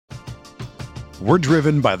We're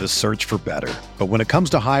driven by the search for better. But when it comes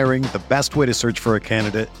to hiring, the best way to search for a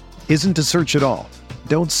candidate isn't to search at all.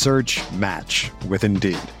 Don't search, match with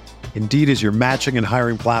Indeed. Indeed is your matching and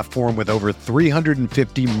hiring platform with over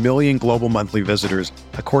 350 million global monthly visitors,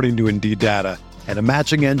 according to Indeed data, and a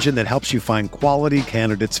matching engine that helps you find quality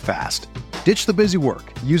candidates fast. Ditch the busy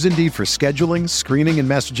work. Use Indeed for scheduling, screening, and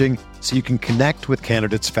messaging so you can connect with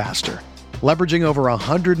candidates faster. Leveraging over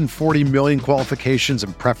 140 million qualifications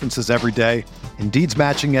and preferences every day, Indeed's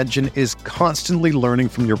matching engine is constantly learning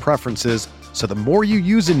from your preferences, so the more you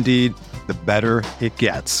use Indeed, the better it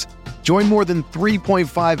gets. Join more than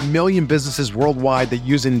 3.5 million businesses worldwide that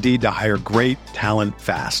use Indeed to hire great talent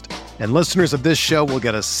fast. And listeners of this show will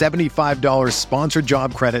get a $75 sponsored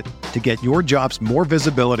job credit to get your jobs more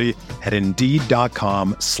visibility at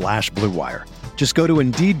Indeed.com/Blue Wire. Just go to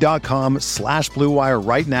Indeed.com/Blue Wire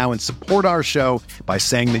right now and support our show by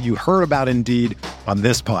saying that you heard about Indeed on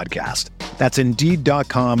this podcast. That's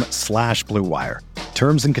Indeed.com/Blue Wire.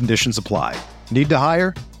 Terms and conditions apply. Need to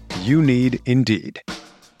hire? You need Indeed.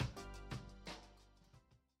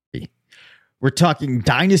 We're talking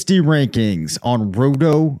Dynasty Rankings on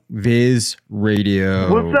RotoViz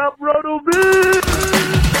Radio. What's up, RotoViz?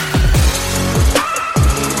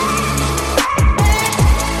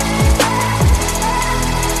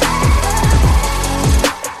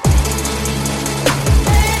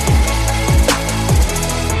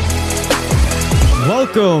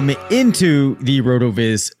 Welcome into the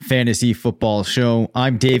RotoViz Fantasy Football Show.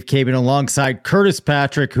 I'm Dave Cabin alongside Curtis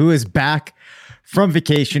Patrick, who is back from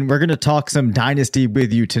vacation. We're going to talk some Dynasty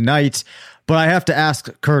with you tonight, but I have to ask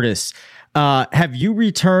Curtis, have you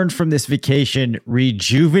returned from this vacation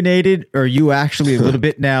rejuvenated, or are you actually a little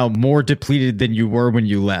bit now more depleted than you were when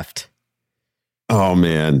you left? Oh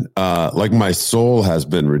man, like my soul has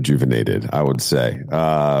been rejuvenated, I would say.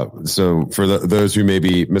 So for those who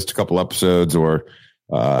maybe missed a couple episodes or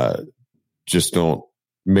just don't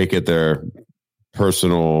make it their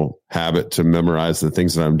personal habit to memorize the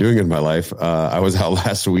things that I'm doing in my life, I was out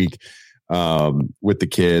last week with the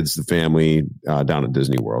kids, the family, down at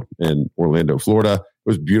Disney World in Orlando, Florida. It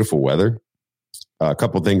was beautiful weather. A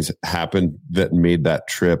couple things happened that made that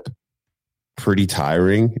trip pretty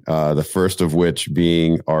tiring. The first of which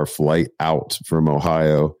being our flight out from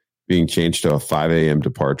Ohio being changed to a 5 a.m.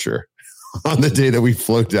 departure on the day that we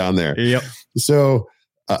flew down there. Yep. So,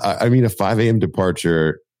 I mean, a 5 a.m.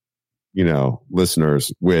 departure, you know,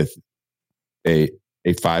 listeners, with a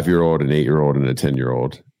 5-year-old, an 8-year-old, and a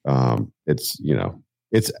 10-year-old, it's, you know,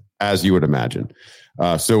 it's as you would imagine.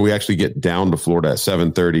 So we actually get down to Florida at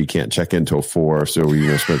 7:30, can't check in till 4. So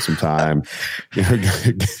we spent some time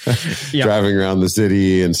driving around the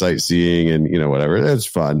city and sightseeing and, whatever. It's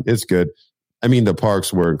fun. It's good. I mean, the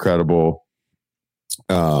parks were incredible.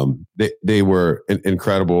 They were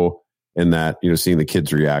incredible in that, seeing the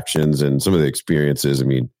kids' reactions and some of the experiences. I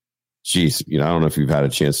mean, geez, I don't know if you've had a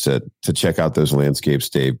chance to check out those landscapes,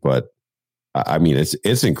 Dave, but I mean,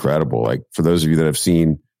 it's incredible. Like, for those of you that have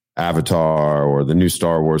seen Avatar or the new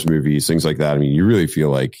Star Wars movies, things like that, I mean, you really feel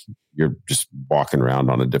like you're just walking around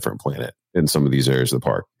on a different planet in some of these areas of the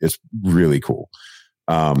park. It's really cool.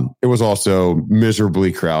 It was also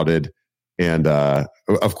miserably crowded. And,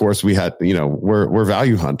 of course we had, we're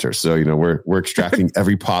value hunters. So, we're extracting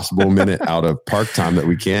every possible minute out of park time that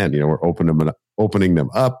we can. We're opening them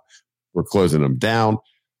up. We're closing them down.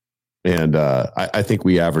 And I think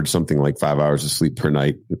we averaged something like 5 hours of sleep per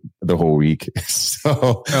night the whole week.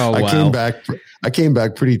 So I came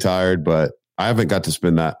back pretty tired, but I haven't got to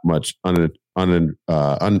spend that much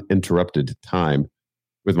uninterrupted time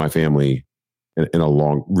with my family in a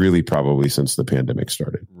long, really probably since the pandemic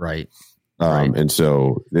started. Right. And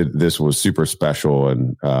so this was super special,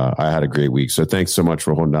 and I had a great week. So thanks so much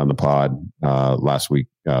for holding down the pod last week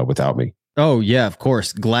without me. Oh, yeah, of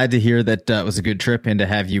course. Glad to hear that was a good trip and to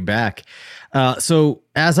have you back. So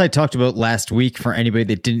as I talked about last week, for anybody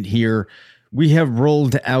that didn't hear, we have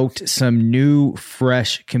rolled out some new,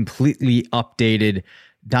 fresh, completely updated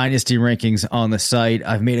Dynasty rankings on the site.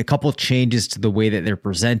 I've made a couple changes to the way that they're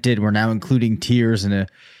presented. We're now including tiers in a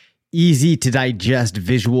easy to digest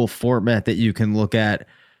visual format that you can look at.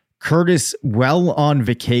 Curtis, well on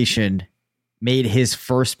vacation, made his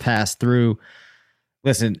first pass through.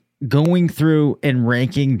 Listen, going through and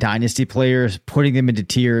ranking Dynasty players, putting them into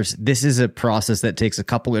tiers, this is a process that takes a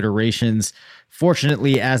couple iterations.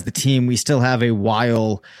 Fortunately, as the team, we still have a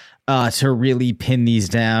while to really pin these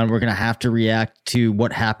down. We're going to have to react to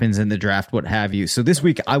what happens in the draft, what have you. So this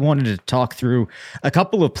week, I wanted to talk through a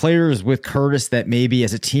couple of players with Curtis that maybe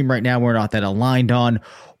as a team right now we're not that aligned on,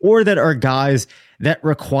 or that are guys that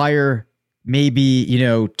require maybe,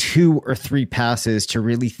 2 or 3 passes to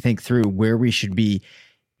really think through where we should be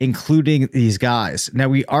including these guys. Now,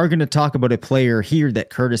 we are going to talk about a player here that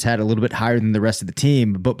Curtis had a little bit higher than the rest of the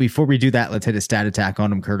team. But before we do that, let's hit a stat attack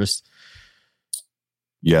on him, Curtis.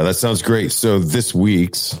 Yeah, that sounds great. So this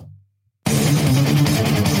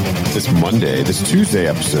Tuesday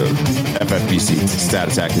episode, FFPC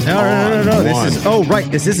Stat Attack is No.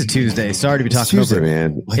 This is a Tuesday. Sorry to be talking Tuesday, over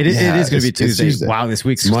man. It is going to be Tuesday. Wow, this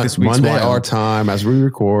week's Monday wild. our time as we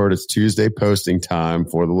record. It's Tuesday posting time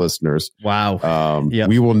for the listeners. Wow. Yep.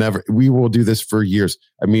 We will do this for years.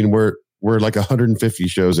 I mean, we're like 150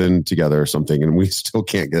 shows in together or something, and we still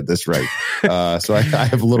can't get this right. So I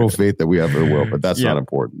have little faith that we ever will, but that's not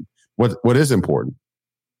important. What is important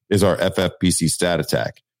is our FFPC Stat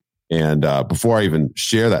Attack. And before I even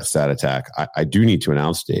share that stat attack, I do need to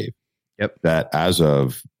announce, Dave, that as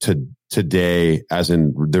of today, as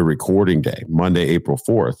in the recording day, Monday, April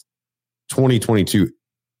 4th, 2022,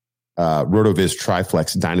 RotoViz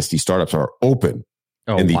Triflex Dynasty startups are open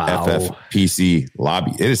in the FFPC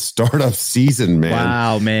lobby. It is startup season, man.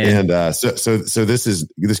 Wow, man. And so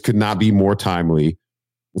this could not be more timely.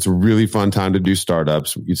 It's a really fun time to do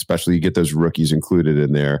startups, especially you get those rookies included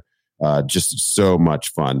in there. Just so much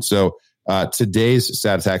fun. So today's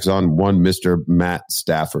stat attack is on one Mr. Matt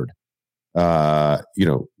Stafford.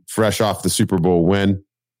 Fresh off the Super Bowl win,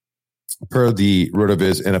 per the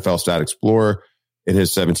RotoViz NFL Stat Explorer, in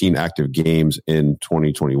his 17 active games in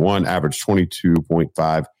 2021, averaged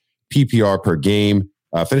 22.5 PPR per game,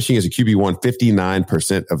 finishing as a QB1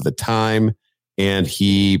 59% of the time, and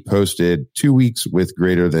he posted 2 weeks with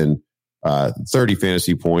greater than 30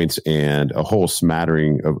 fantasy points and a whole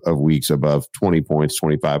smattering of weeks above 20 points,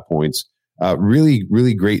 25 points. Really,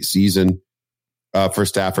 really great season for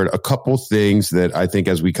Stafford. A couple things that I think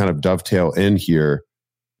as we kind of dovetail in here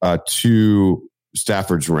to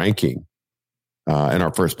Stafford's ranking in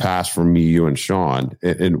our first pass from me, you, and Sean,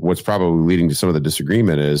 and what's probably leading to some of the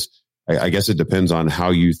disagreement is, I guess it depends on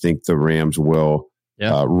how you think the Rams will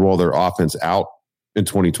roll their offense out in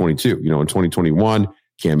 2022. In 2021,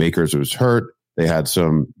 Cam Akers was hurt. They had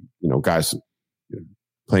some, guys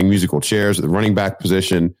playing musical chairs at the running back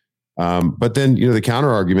position. But then, the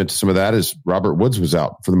counter argument to some of that is Robert Woods was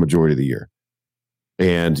out for the majority of the year.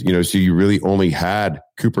 And, so you really only had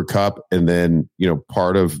Cooper Kupp and then,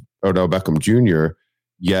 part of Odell Beckham Jr.,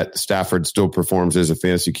 yet Stafford still performs as a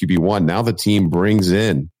fantasy QB1. Now the team brings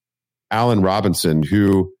in Allen Robinson,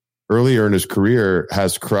 who earlier in his career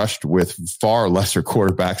has crushed with far lesser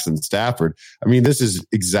quarterbacks than Stafford. I mean, this is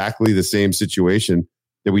exactly the same situation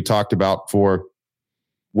that we talked about for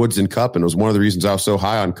Woods and Kupp. And it was one of the reasons I was so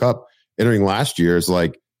high on Kupp entering last year is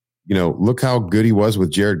look how good he was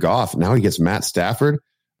with Jared Goff. Now he gets Matt Stafford.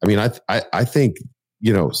 I mean, I think,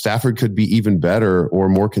 Stafford could be even better or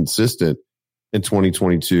more consistent in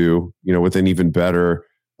 2022, with an even better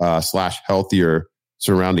 / healthier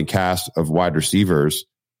surrounding cast of wide receivers.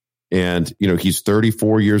 And, he's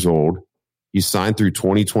 34 years old. He's signed through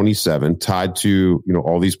 2027, tied to,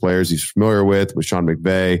 all these players he's familiar with Sean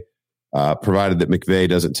McVay, provided that McVay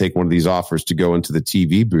doesn't take one of these offers to go into the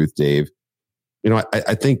TV booth, Dave.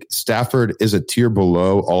 I think Stafford is a tier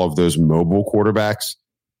below all of those mobile quarterbacks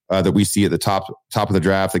that we see at the top of the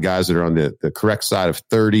draft, the guys that are on the correct side of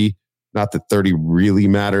 30. Not that 30 really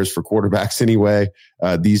matters for quarterbacks anyway.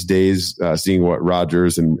 These days, seeing what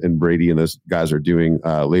Rodgers and Brady and those guys are doing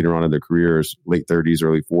later on in their careers, late 30s,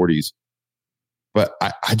 early 40s. But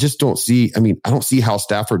I just don't see, I don't see how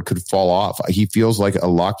Stafford could fall off. He feels like a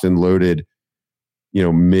locked and loaded,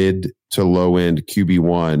 mid to low end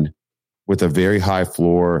QB1 with a very high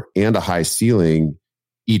floor and a high ceiling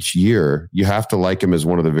each year. You have to like him as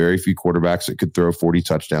one of the very few quarterbacks that could throw 40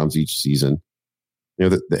 touchdowns each season.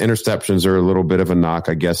 The interceptions are a little bit of a knock,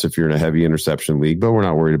 I guess, if you're in a heavy interception league, but we're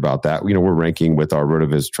not worried about that. We're ranking with our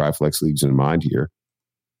RotoViz Triflex leagues in mind here.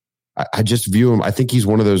 I just view him, I think he's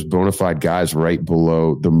one of those bona fide guys right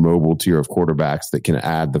below the mobile tier of quarterbacks that can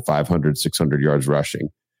add the 500, 600 yards rushing.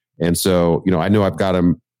 And so, I know I've got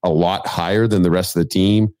him a lot higher than the rest of the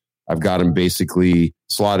team. I've got him basically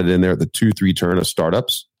slotted in there at the 2-3 turn of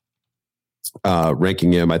startups,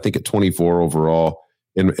 ranking him, I think, at 24 overall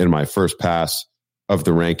in my first pass of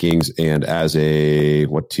the rankings, and as a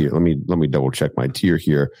what tier? Let me double check my tier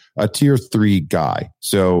here. A tier 3 guy.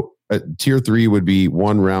 So a tier 3 would be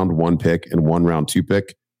 1 round 1 pick and 1 round 2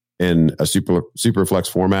 pick in a super flex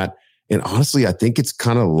format. And honestly, I think it's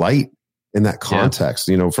kind of light in that context.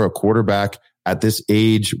 For a quarterback at this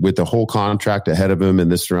age with the whole contract ahead of him and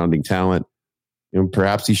this surrounding talent,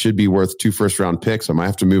 perhaps he should be worth 2 first round picks. I might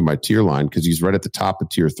have to move my tier line because he's right at the top of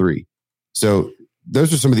tier 3. So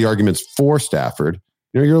those are some of the arguments for Stafford.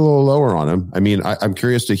 you're a little lower on him. I mean, I'm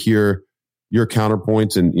curious to hear your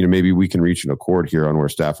counterpoints, and maybe we can reach an accord here on where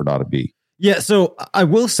Stafford ought to be. Yeah, so I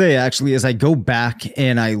will say, actually, as I go back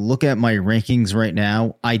and I look at my rankings right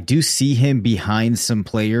now, I do see him behind some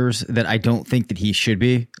players that I don't think that he should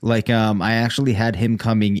be. Like, I actually had him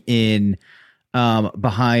coming in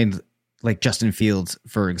behind like Justin Fields,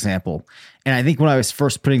 for example. And I think when I was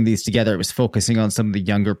first putting these together, it was focusing on some of the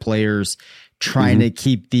younger players, trying to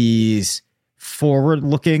keep these forward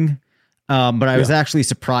looking. But I was actually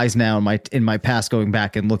surprised now in my past going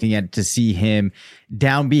back and looking at it to see him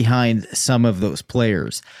down behind some of those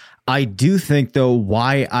players. I do think, though,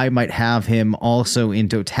 why I might have him also in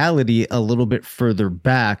totality a little bit further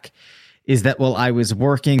back is that while I was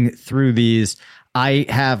working through these, I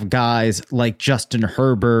have guys like Justin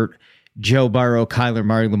Herbert, Joe Burrow, Kyler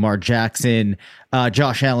Murray, Lamar Jackson,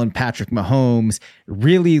 Josh Allen, Patrick Mahomes,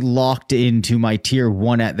 really locked into my tier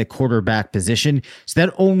 1 at the quarterback position. So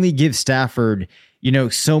that only gives Stafford,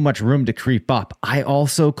 so much room to creep up. I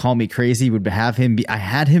also, call me crazy, I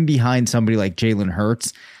had him behind somebody like Jalen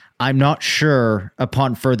Hurts. I'm not sure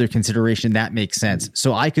upon further consideration that makes sense.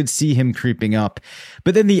 So I could see him creeping up.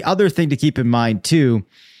 But then the other thing to keep in mind too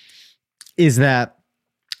is that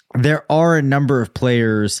there are a number of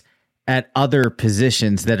players at other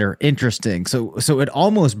positions that are interesting. So it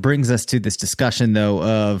almost brings us to this discussion, though,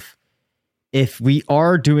 of if we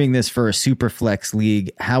are doing this for a super flex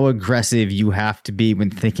league, how aggressive you have to be when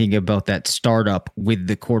thinking about that startup with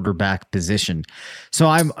the quarterback position. So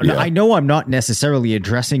I know I'm not necessarily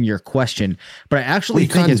addressing your question, but I actually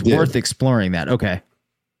think it's worth exploring that. Okay.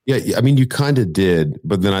 Yeah. I mean, you kind of did,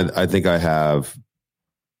 but then I think I have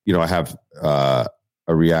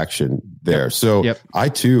a reaction there. So I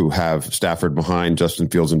too have Stafford behind Justin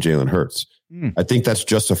Fields and Jalen Hurts. I think that's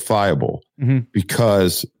justifiable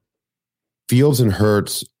because Fields and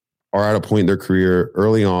Hurts are at a point in their career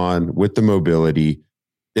early on with the mobility.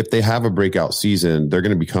 If they have a breakout season, they're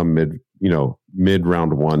going to become mid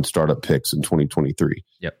round 1 startup picks in 2023.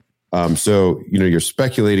 So, you're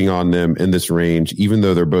speculating on them in this range, even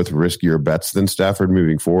though they're both riskier bets than Stafford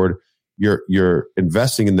moving forward. You're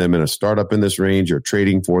investing in them in a startup in this range. You're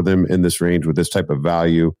trading for them in this range with this type of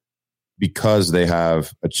value because they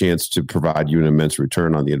have a chance to provide you an immense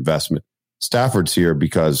return on the investment. Stafford's here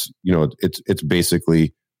because, it's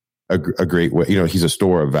basically a great way. He's a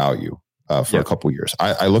store of value for a couple of years.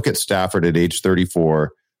 I look at Stafford at age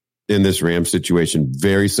 34 in this Rams situation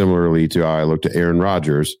very similarly to how I looked at Aaron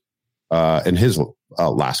Rodgers in his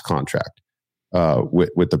last contract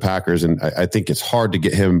with the Packers. And I think it's hard to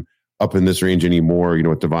get him up in this range anymore,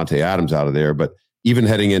 with Devontae Adams out of there. But even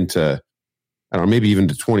heading into, maybe even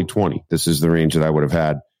to 2020, this is the range that I would have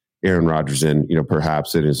had Aaron Rodgers in,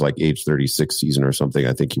 perhaps in his like age 36 season or something.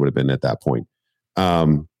 I think he would have been at that point.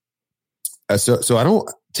 So I don't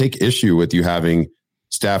take issue with you having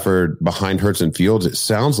Stafford behind Hurts and Fields. It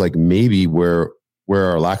sounds like maybe where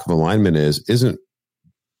our lack of alignment isn't,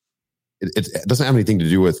 it doesn't have anything to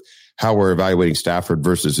do with how we're evaluating Stafford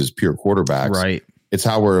versus his pure quarterbacks. Right. It's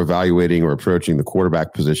how we're evaluating or approaching the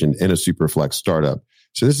quarterback position in a super flex startup.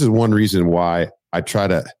 So this is one reason why I try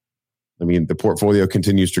to, the portfolio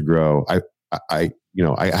continues to grow. I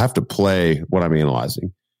have to play what I'm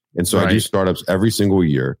analyzing. And so I do startups every single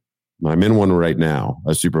year. I'm in one right now,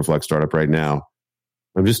 a super flex startup right now.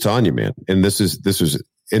 I'm just telling you, man. And this is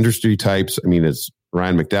industry types. It's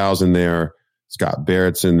Ryan McDowell's in there. Scott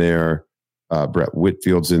Barrett's in there. Brett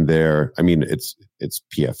Whitfield's in there. It's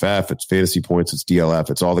PFF, it's Fantasy Points, it's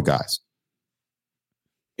DLF, it's all the guys.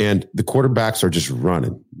 And the quarterbacks are just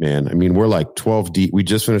running, man. We're like 12 deep. We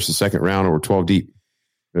just finished the second round and we're 12 deep.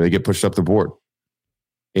 They get pushed up the board.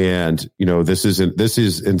 And, this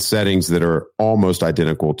is in settings that are almost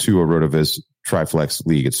identical to a RotoViz Triflex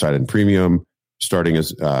league. It's tight end premium, starting as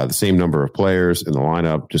the same number of players in the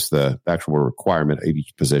lineup. Just the actual requirement at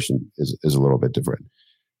each position is a little bit different.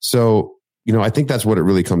 So, I think that's what it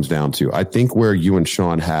really comes down to. I think where you and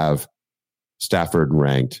Sean have Stafford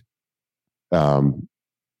ranked, you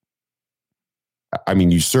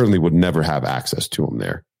certainly would never have access to him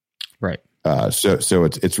there. Right. So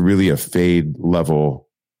it's really a fade level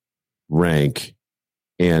rank,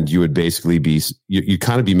 and you would basically be,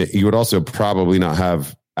 you would also probably not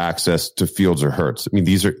have access to Fields or Hurts.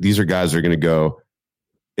 These are guys that are going to go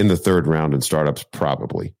in the third round in startups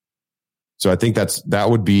probably. So I think that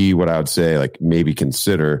would be what I would say, like maybe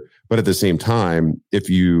consider. But at the same time, if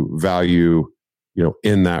you value,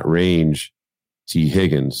 in that range, T.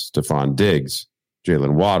 Higgins, Stephon Diggs,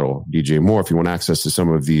 Jalen Waddle, DJ Moore, if you want access to some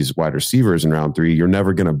of these wide receivers in round 3, you're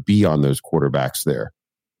never going to be on those quarterbacks there.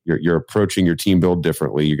 You're approaching your team build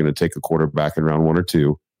differently. You're going to take a quarterback in round 1 or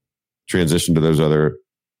 2, transition to those other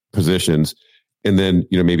positions, and then,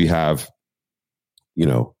 maybe have,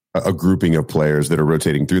 a grouping of players that are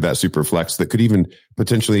rotating through that super flex that could even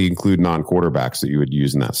potentially include non-quarterbacks that you would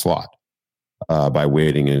use in that slot by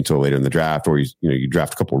waiting until later in the draft, or you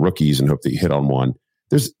draft a couple of rookies and hope that you hit on one.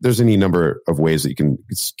 There's any number of ways that you can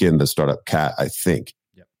skin the startup cat, I think.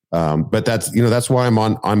 Yep. But that's why I'm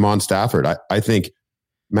on Stafford. I think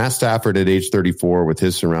Matt Stafford at age 34 with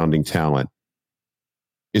his surrounding talent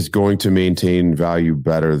is going to maintain value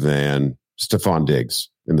better than Stephon Diggs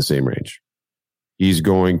in the same range. He's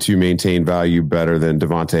going to maintain value better than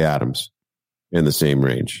Devontae Adams in the same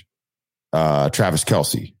range. Travis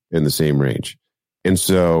Kelce in the same range. And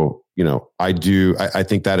so, I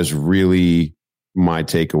think that is really my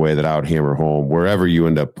takeaway that I would hammer home. Wherever you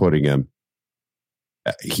end up putting him,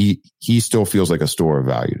 he still feels like a store of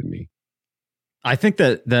value to me. I think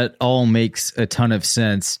that all makes a ton of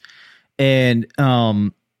sense. And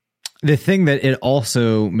the thing that it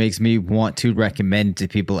also makes me want to recommend to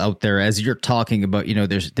people out there, as you're talking about,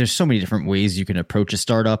 there's so many different ways you can approach a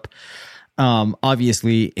startup.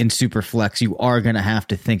 Obviously, in Superflex, you are going to have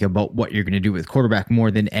to think about what you're going to do with quarterback more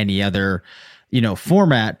than any other,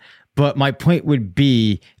 format. But my point would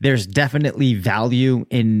be there's definitely value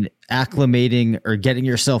in acclimating or getting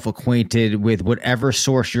yourself acquainted with whatever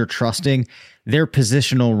source you're trusting, their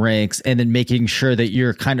positional ranks, and then making sure that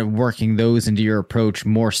you're kind of working those into your approach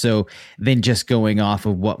more so than just going off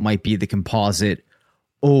of what might be the composite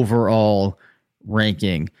overall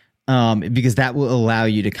ranking. Because that will allow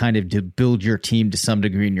you to kind of to build your team to some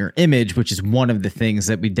degree in your image, which is one of the things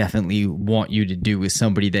that we definitely want you to do as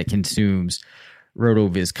somebody that consumes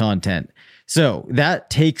RotoViz content. So that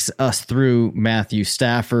takes us through Matthew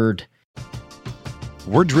Stafford.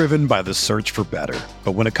 We're driven by the search for better.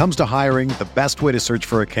 But when it comes to hiring, the best way to search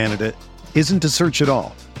for a candidate isn't to search at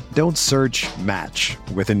all. Don't search, match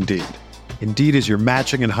with Indeed. Indeed is your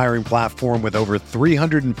matching and hiring platform with over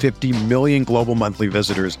 350 million global monthly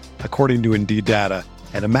visitors, according to Indeed data,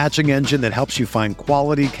 and a matching engine that helps you find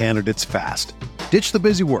quality candidates fast. Ditch the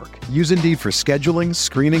busy work. Use Indeed for scheduling,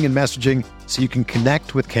 screening, and messaging so you can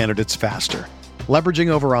connect with candidates faster. Leveraging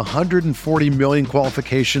over 140 million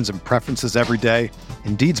qualifications and preferences every day,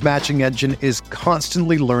 Indeed's matching engine is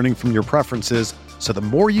constantly learning from your preferences, so the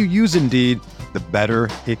more you use Indeed, the better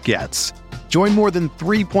it gets. Join more than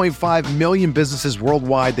 3.5 million businesses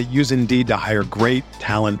worldwide that use Indeed to hire great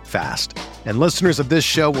talent fast. And listeners of this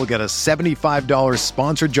show will get a $75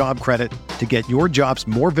 sponsored job credit to get your jobs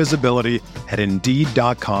more visibility at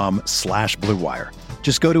Indeed.com/Blue Wire.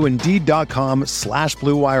 Just go to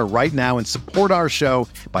Indeed.com/Blue Wire right now and support our show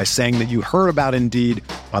by saying that you heard about Indeed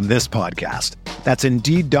on this podcast. That's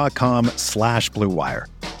Indeed.com/Blue Wire.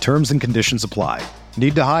 Terms and conditions apply.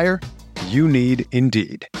 Need to hire? You need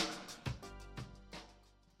Indeed.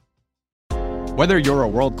 Whether you're a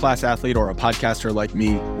world-class athlete or a podcaster like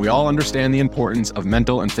me, we all understand the importance of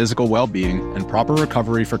mental and physical well-being and proper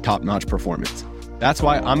recovery for top-notch performance. That's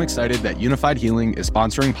why I'm excited that Unified Healing is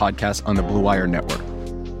sponsoring podcasts on the Blue Wire Network.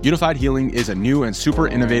 Unified Healing is a new and super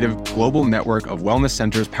innovative global network of wellness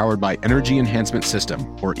centers powered by Energy Enhancement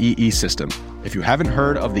System, or EE System. If you haven't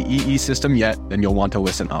heard of the EE System yet, then you'll want to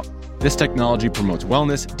listen up. This technology promotes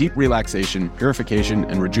wellness, deep relaxation, purification,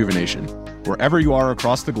 and rejuvenation. Wherever you are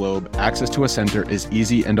across the globe, access to a center is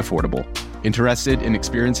easy and affordable. Interested in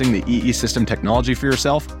experiencing the EE System technology for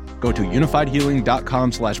yourself? Go to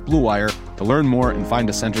unifiedhealing.com/Blue Wire to learn more and find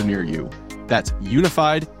a center near you. That's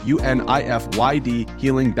unified, UNIFYD,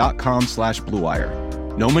 healing.com/Blue Wire.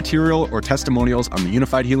 No material or testimonials on the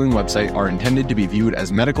Unified Healing website are intended to be viewed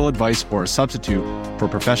as medical advice or a substitute for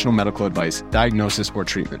professional medical advice, diagnosis, or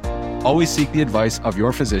treatment. Always seek the advice of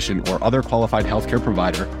your physician or other qualified healthcare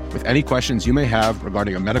provider with any questions you may have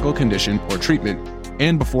regarding a medical condition or treatment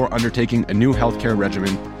and before undertaking a new healthcare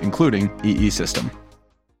regimen, including EE System.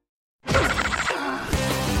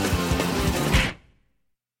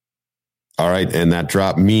 All right, and that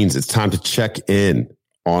drop means it's time to check in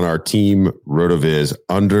on our team RotoViz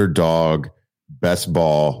Underdog Best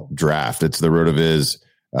Ball Draft. It's the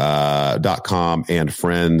RotoViz.com and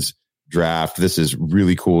friends draft. This is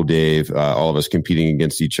really cool, Dave. All of us competing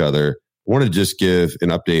against each other. I want to just give an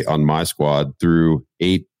update on my squad through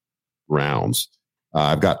 8 rounds.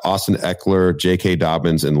 I've got Austin Eckler, J.K.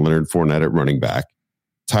 Dobbins, and Leonard Fournette at running back.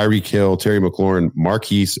 Tyreek Hill, Terry McLaurin,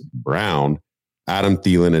 Marquise Brown, Adam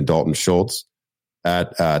Thielen, and Dalton Schultz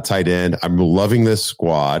at tight end. I'm loving this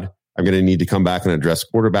squad. I'm going to need to come back and address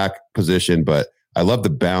quarterback position, but I love the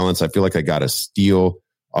balance. I feel like I got a steal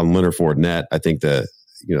on Leonard Fournette. I think the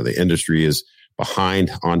industry is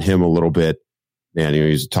behind on him a little bit. And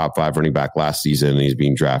he's a top 5 running back last season, and he's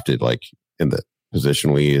being drafted like in the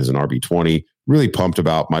positionally as an RB20. really pumped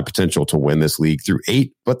about my potential to win this league through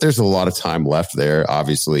 8, but there's a lot of time left there.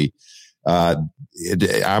 Obviously, I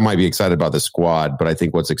might be excited about the squad, but I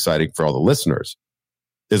think what's exciting for all the listeners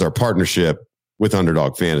is our partnership with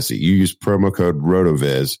Underdog Fantasy. You use promo code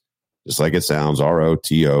RotoViz, just like it sounds,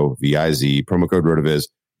 ROTOVIZ, promo code RotoViz,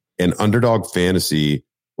 and Underdog Fantasy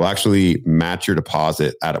will actually match your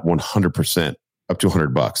deposit at 100% up to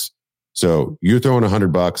 $100. So you're throwing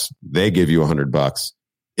 $100, they give you $100.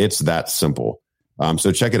 It's that simple.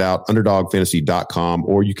 So check it out, underdogfantasy.com,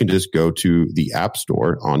 or you can just go to the App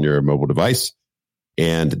Store on your mobile device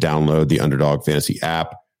and download the Underdog Fantasy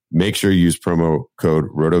app. Make sure you use promo code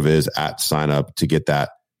RotoViz at sign up to get that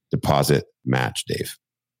deposit match, Dave.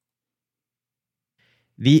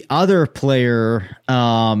 The other player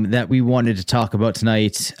that we wanted to talk about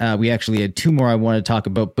tonight, we actually had 2 more I wanted to talk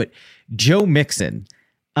about, but Joe Mixon.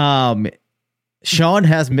 Sean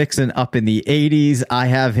has Mixon up in the 80s. I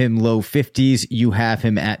have him low 50s. You have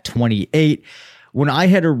him at 28. When I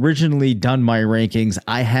had originally done my rankings,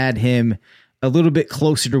 I had him a little bit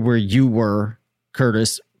closer to where you were,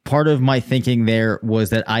 Curtis. Part of my thinking there was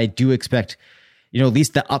that I do expect, at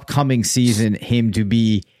least the upcoming season, him to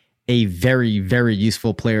be a very, very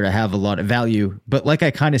useful player to have a lot of value. But like I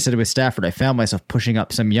kind of said with Stafford, I found myself pushing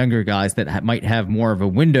up some younger guys that might have more of a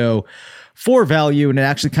window for value. And it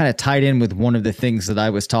actually kind of tied in with one of the things that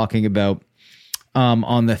I was talking about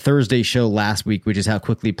on the Thursday show last week, which is how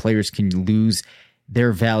quickly players can lose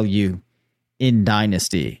their value in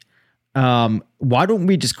Dynasty. Why don't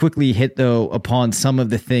we just quickly hit, though, upon some of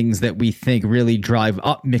the things that we think really drive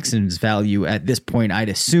up Mixon's value at this point? I'd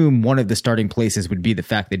assume one of the starting places would be the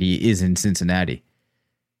fact that he is in Cincinnati.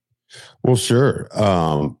 Well, sure.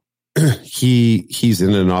 He's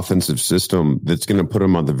in an offensive system that's going to put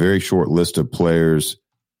him on the very short list of players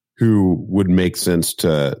who would make sense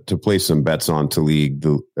to place some bets on to lead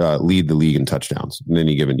the league in touchdowns in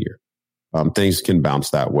any given year. Things can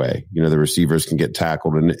bounce that way. The receivers can get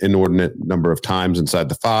tackled an inordinate number of times inside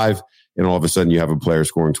the 5, and all of a sudden you have a player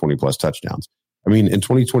scoring 20 plus touchdowns. I mean, in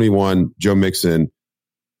 2021, Joe Mixon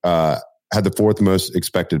had the 4th most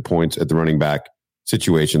expected points at the running back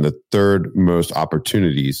situation, the 3rd most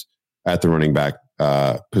opportunities at the running back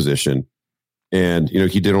position. And,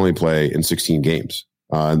 he did only play in 16 games.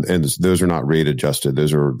 And those are not rate adjusted.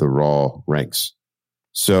 Those are the raw ranks.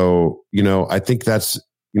 So, I think that's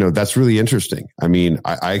really interesting. I mean,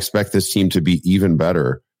 I expect this team to be even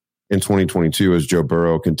better in 2022 as Joe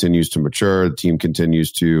Burrow continues to mature. The team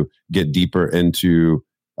continues to get deeper into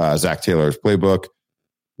Zach Taylor's playbook.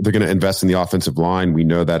 They're going to invest in the offensive line. We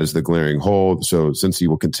know that is the glaring hole. So since he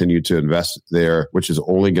will continue to invest there, which is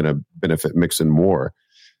only going to benefit Mixon more,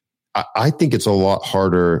 I think it's a lot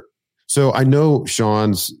harder. So I know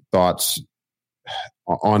Sean's thoughts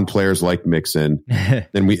on players like Mixon,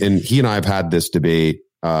 and he and I have had this debate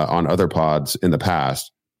on other pods in the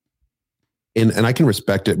past. And I can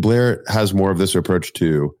respect it. Blair has more of this approach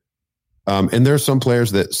too. And there are some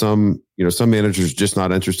players that some managers just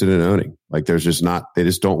not interested in owning. Like they just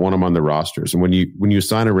don't want them on the rosters. And when you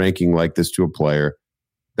assign a ranking like this to a player,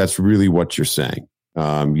 that's really what you're saying.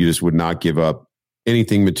 You just would not give up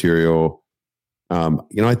anything material.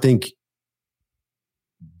 I think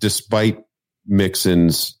despite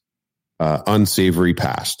Mixon's unsavory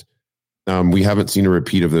past, we haven't seen a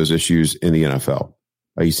repeat of those issues in the NFL.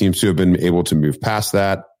 He seems to have been able to move past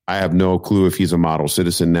that. I have no clue if he's a model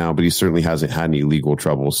citizen now, but he certainly hasn't had any legal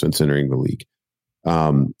trouble since entering the league.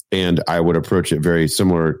 And I would approach it very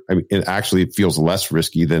similar. I mean, it actually feels less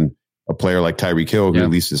risky than a player like Tyreek Hill, who at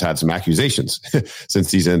least has had some accusations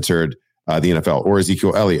since he's entered the NFL, or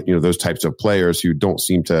Ezekiel Elliott, those types of players who don't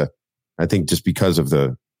seem to, I think just because of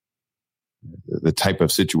the type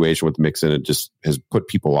of situation with Mixon, it just has put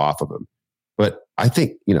people off of him. But I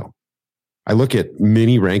think, I look at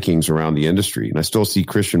many rankings around the industry, and I still see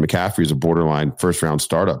Christian McCaffrey as a borderline first-round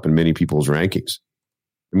startup in many people's rankings.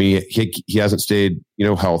 I mean, he hasn't stayed,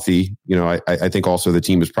 healthy. I think also the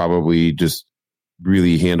team has probably just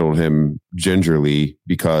really handled him gingerly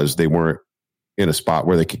because they weren't in a spot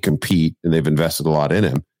where they could compete, and they've invested a lot in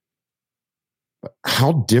him. But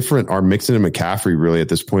how different are Mixon and McCaffrey really at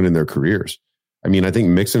this point in their careers? I mean, I think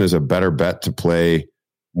Mixon is a better bet to play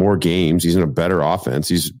more games. He's in a better offense.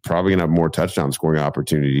 He's probably going to have more touchdown scoring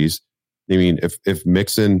opportunities. I mean, if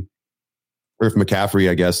Mixon or if McCaffrey,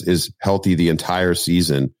 I guess, is healthy the entire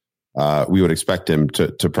season, we would expect him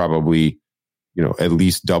to probably, at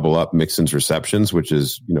least double up Mixon's receptions, which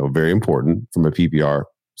is, very important from a PPR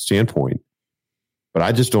standpoint. But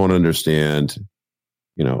I just don't understand,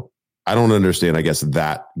 I guess,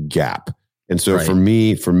 that gap. And so for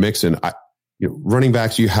me, for Mixon, running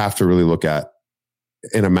backs, you have to really look at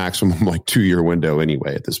in a maximum like 2-year window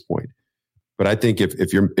anyway at this point. But I think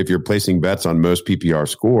if you're placing bets on most PPR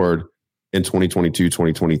scored in 2022,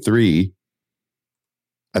 2023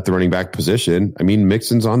 at the running back position, I mean,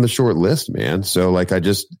 Mixon's on the short list, man. So like, I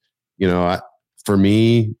just, for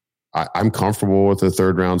me, I'm comfortable with a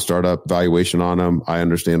 3rd round startup valuation on him. I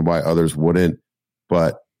understand why others wouldn't,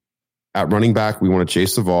 but at running back, we want to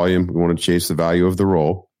chase the volume. We want to chase the value of the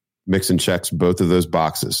role. Mixon checks both of those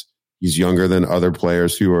boxes. He's younger than other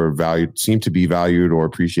players who are seem to be valued or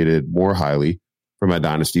appreciated more highly from a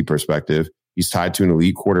dynasty perspective. He's tied to an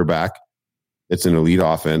elite quarterback. It's an elite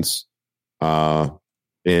offense.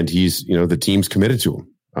 And he's, the team's committed to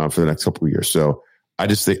him for the next couple of years. So I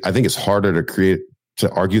think it's harder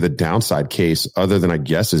to argue the downside case other than, I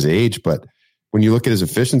guess, his age. But when you look at his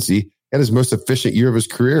efficiency, he had his most efficient year of his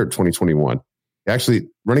career in 2021. Actually,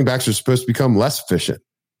 running backs are supposed to become less efficient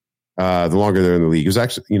the longer they're in the league. It was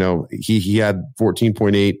actually, he had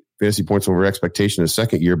 14.8 fantasy points over expectation his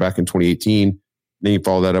second year back in 2018. Then you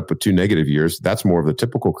follow that up with 2 negative years. That's more of the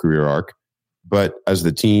typical career arc. But as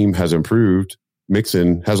the team has improved,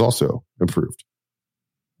 Mixon has also improved.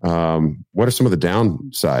 What are some of the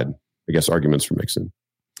downside, I guess, arguments for Mixon?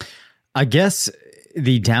 I guess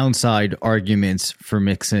the downside arguments for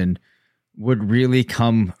Mixon would really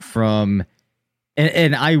come from,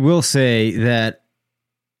 and I will say that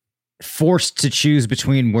forced to choose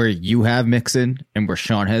between where you have Mixon and where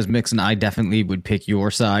Sean has Mixon, I definitely would pick your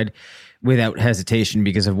side without hesitation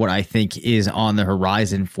because of what I think is on the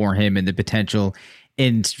horizon for him and the potential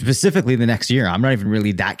in specifically the next year. I'm not even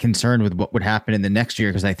really that concerned with what would happen in the next year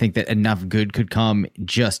because I think that enough good could come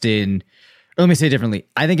just in, let me say it differently.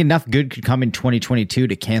 I think enough good could come in 2022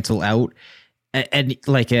 to cancel out and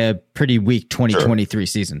like a pretty weak 2023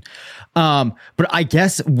 season. But I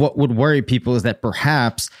guess what would worry people is that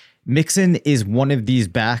perhaps Mixon is one of these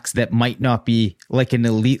backs that might not be like an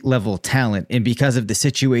elite level talent. And because of the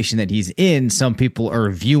situation that he's in, some people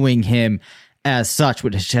are viewing him as such,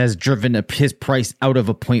 which has driven his price out of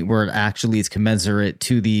a point where it actually is commensurate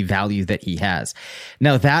to the value that he has.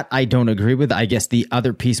 Now, that I don't agree with. I guess the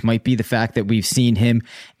other piece might be the fact that we've seen him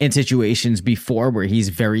in situations before where he's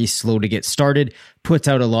very slow to get started, puts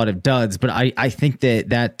out a lot of duds, but I think that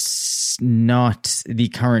that's not the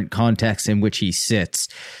current context in which he sits.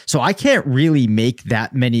 So I can't really make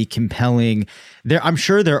that many compelling there. I'm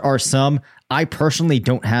sure there are some. I personally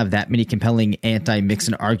don't have that many compelling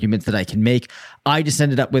anti-Mixon arguments that I can make. I just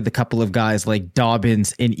ended up with a couple of guys like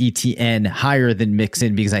Dobbins and ETN higher than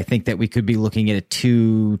Mixon because I think that we could be looking at a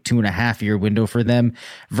 2.5 year window for them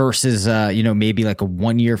versus, maybe like a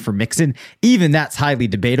 1 year for Mixon. Even that's highly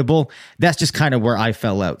debatable. That's just kind of where I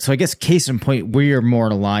fell out. So I guess case in point, we are more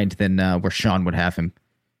aligned than where Sean would have him.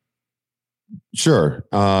 Sure.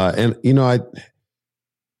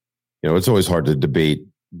 It's always hard to debate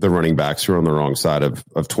the running backs who are on the wrong side of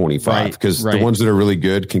 25 because the ones that are really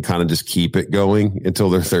good can kind of just keep it going until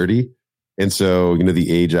they're 30. And so, the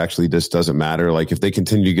age actually just doesn't matter. Like if they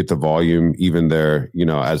continue to get the volume, even there,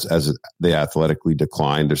 as they athletically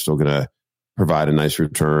decline, they're still going to provide a nice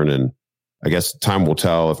return. And I guess time will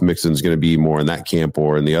tell if Mixon's going to be more in that camp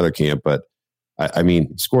or in the other camp. But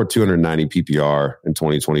scored 290 PPR in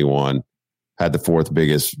 2021, had the 4th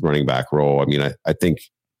biggest running back role. I think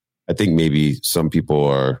maybe some people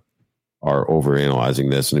are overanalyzing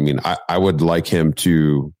this. And I would like him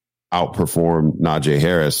to outperform Najee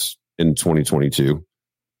Harris in 2022.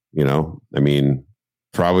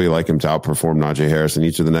 Probably like him to outperform Najee Harris in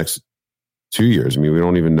each of the next 2 years. We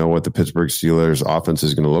don't even know what the Pittsburgh Steelers offense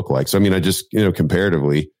is going to look like. So, I just,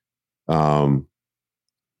 comparatively,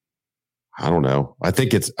 I don't know. I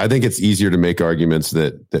think it's easier to make arguments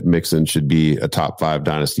that Mixon should be a top 5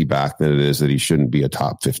 dynasty back than it is that he shouldn't be a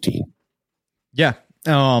top 15. Yeah.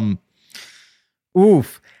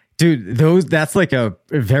 Dude, that's like a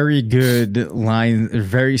very good line,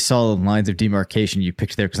 very solid lines of demarcation you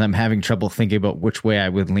picked there because I'm having trouble thinking about which way I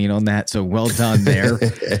would lean on that. So well done there.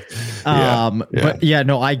 But yeah,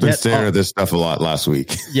 no, I get been staring at this stuff a lot last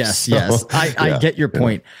week. Yes, yes. I get your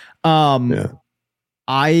point.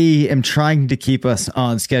 I am trying to keep us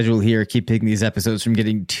on schedule here, keeping these episodes from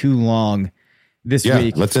getting too long this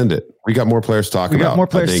week. Let's end it. We got more players to talk about. We got more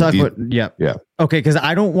players to talk about. Yeah. Okay, because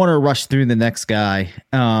I don't want to rush through the next guy.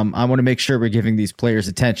 I want to make sure we're giving these players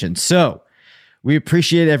attention. So we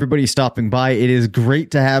appreciate everybody stopping by. It is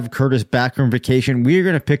great to have Curtis back from vacation. We are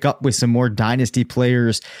going to pick up with some more Dynasty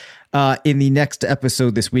players in the next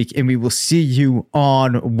episode this week, and we will see you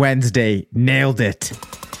on Wednesday. Nailed it.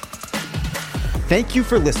 Thank you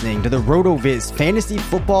for listening to the RotoViz Fantasy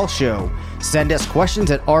Football Show. Send us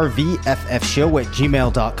questions at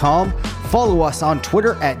rvffshow@gmail.com. Follow us on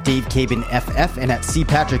Twitter at DaveCabinFF and at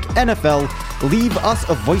CPatrickNFL. Leave us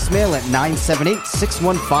a voicemail at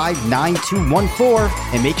 978-615-9214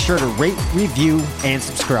 and make sure to rate, review, and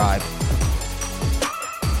subscribe.